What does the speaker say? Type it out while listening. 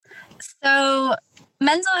So,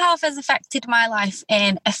 mental health has affected my life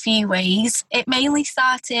in a few ways. It mainly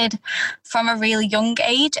started from a really young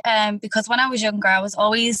age because when I was younger, I was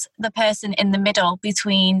always the person in the middle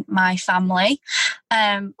between my family.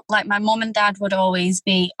 Like my mum and dad would always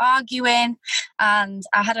be arguing, and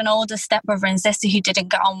I had an older stepbrother and sister who didn't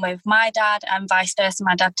get on with my dad, and vice versa,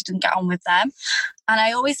 my dad didn't get on with them. And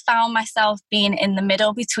I always found myself being in the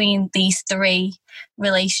middle between these three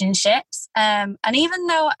relationships. And even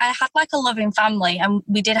though I had like a loving family and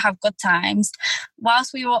we did have good times,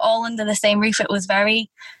 whilst we were all under the same roof, it was very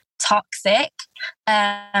toxic.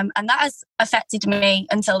 And that has affected me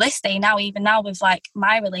until this day now, even now with like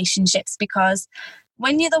my relationships, because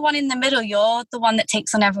when you're the one in the middle, you're the one that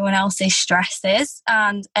takes on everyone else's stresses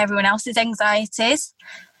and everyone else's anxieties.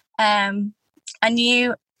 And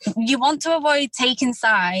you want to avoid taking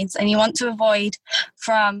sides and you want to avoid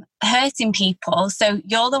from hurting people. So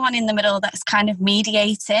you're the one in the middle that's kind of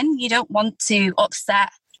mediating. You don't want to upset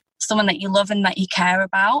someone that you love and that you care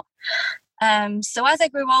about. So as I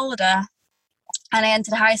grew older and I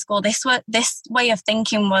entered high school, this way of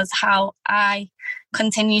thinking was how I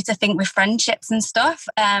continue to think with friendships and stuff.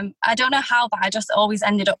 I don't know how, but I just always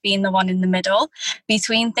ended up being the one in the middle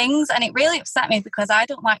between things. And it really upset me because I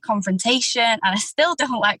don't like confrontation, and I still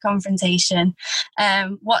don't like confrontation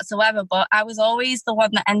whatsoever. But I was always the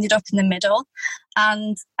one that ended up in the middle,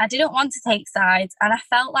 and I didn't want to take sides. And I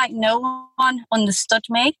felt like no one understood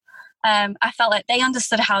me. I felt like they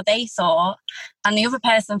understood how they thought and the other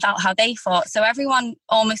person felt how they thought. So everyone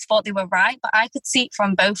almost thought they were right, but I could see it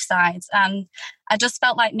from both sides. And I just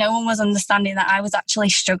felt like no one was understanding that I was actually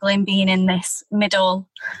struggling being in this middle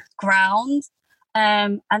ground.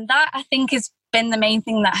 And that, I think, has been the main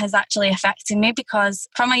thing that has actually affected me, because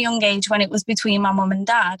from a young age, when it was between my mum and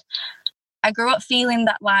dad, I grew up feeling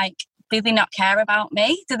that, like, do they not care about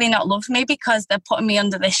me? Do they not love me because they're putting me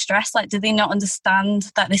under this stress? Like, do they not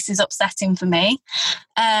understand that this is upsetting for me?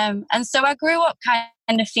 And so I grew up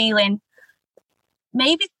kind of feeling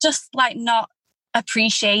maybe just like not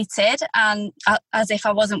appreciated and as if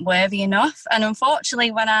I wasn't worthy enough. And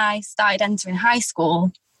unfortunately, when I started entering high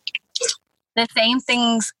school, the same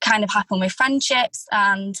things kind of happened with friendships,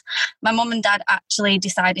 and my mum and dad actually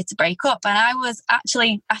decided to break up. And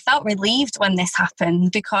I felt relieved when this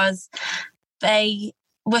happened, because they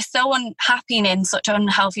were so unhappy and in such an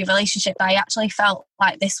unhealthy relationship that I actually felt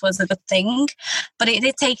like this was a good thing. But it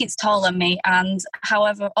did take its toll on me. And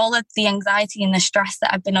however, all of the anxiety and the stress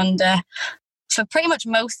that I've been under for pretty much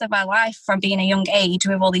most of my life from being a young age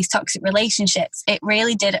with all these toxic relationships, it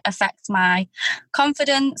really did affect my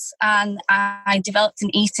confidence, and I developed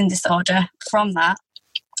an eating disorder from that.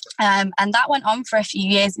 And that went on for a few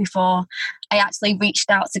years before I actually reached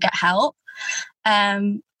out to get help.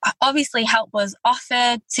 Obviously, help was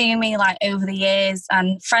offered to me like over the years,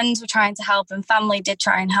 and friends were trying to help and family did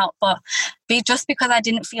try and help, but just because I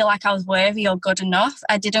didn't feel like I was worthy or good enough,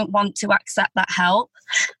 I didn't want to accept that help.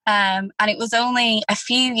 And it was only a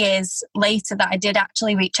few years later that I did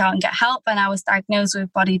actually reach out and get help, and I was diagnosed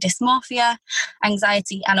with body dysmorphia,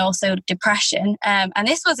 anxiety, and also depression. And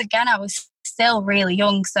this was, again, I was still really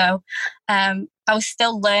young, so I was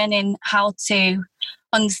still learning how to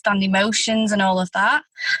understand emotions and all of that.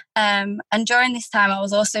 And during this time, I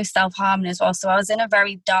was also self-harming as well. So I was in a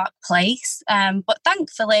very dark place. But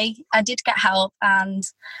thankfully, I did get help. And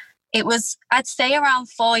it was, I'd say, around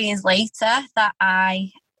 4 years later that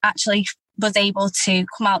I actually was able to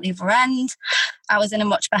come out the other end. I was in a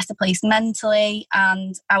much better place mentally,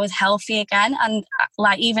 and I was healthy again. And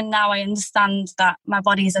like, even now I understand that my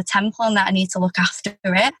body is a temple and that I need to look after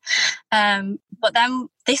it. But then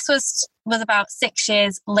this was about 6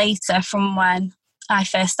 years later from when I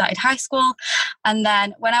first started high school. And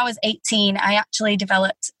then when I was 18, I actually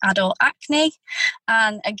developed adult acne.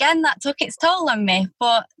 And again, that took its toll on me.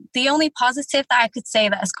 But the only positive that I could say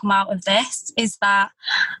that has come out of this is that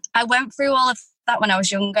I went through all of that when I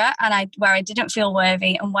was younger, and where I didn't feel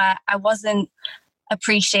worthy and where I wasn't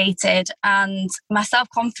appreciated, and my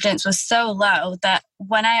self-confidence was so low that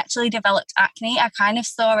when I actually developed acne, I kind of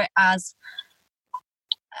saw it as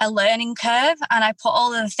a learning curve, and I put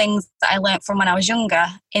all of the things that I learned from when I was younger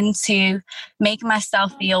into making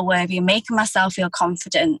myself feel worthy and making myself feel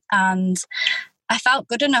confident. And I felt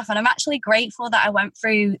good enough, and I'm actually grateful that I went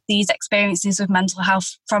through these experiences with mental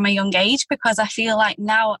health from a young age, because I feel like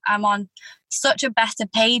now I'm on such a better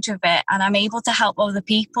page with it, and I'm able to help other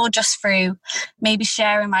people just through maybe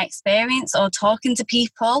sharing my experience or talking to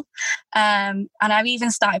people. And I've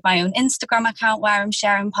even started my own Instagram account where I'm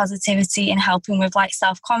sharing positivity and helping with like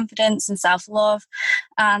self-confidence and self-love.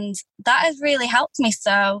 And that has really helped me.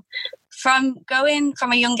 So from going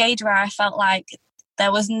from a young age where I felt like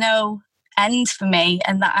there was no end for me,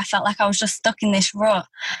 and that I felt like I was just stuck in this rut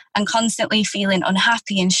and constantly feeling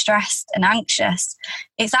unhappy and stressed and anxious,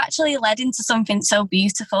 it's actually led into something so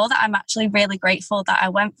beautiful that I'm actually really grateful that I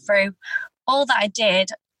went through all that I did.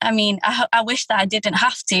 I mean, I wish that I didn't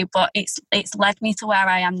have to, but it's led me to where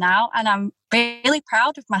I am now, and I'm really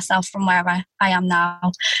proud of myself from where I am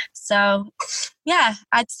now. So yeah,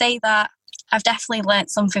 I'd say that I've definitely learnt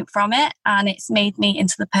something from it, and it's made me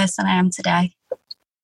into the person I am today.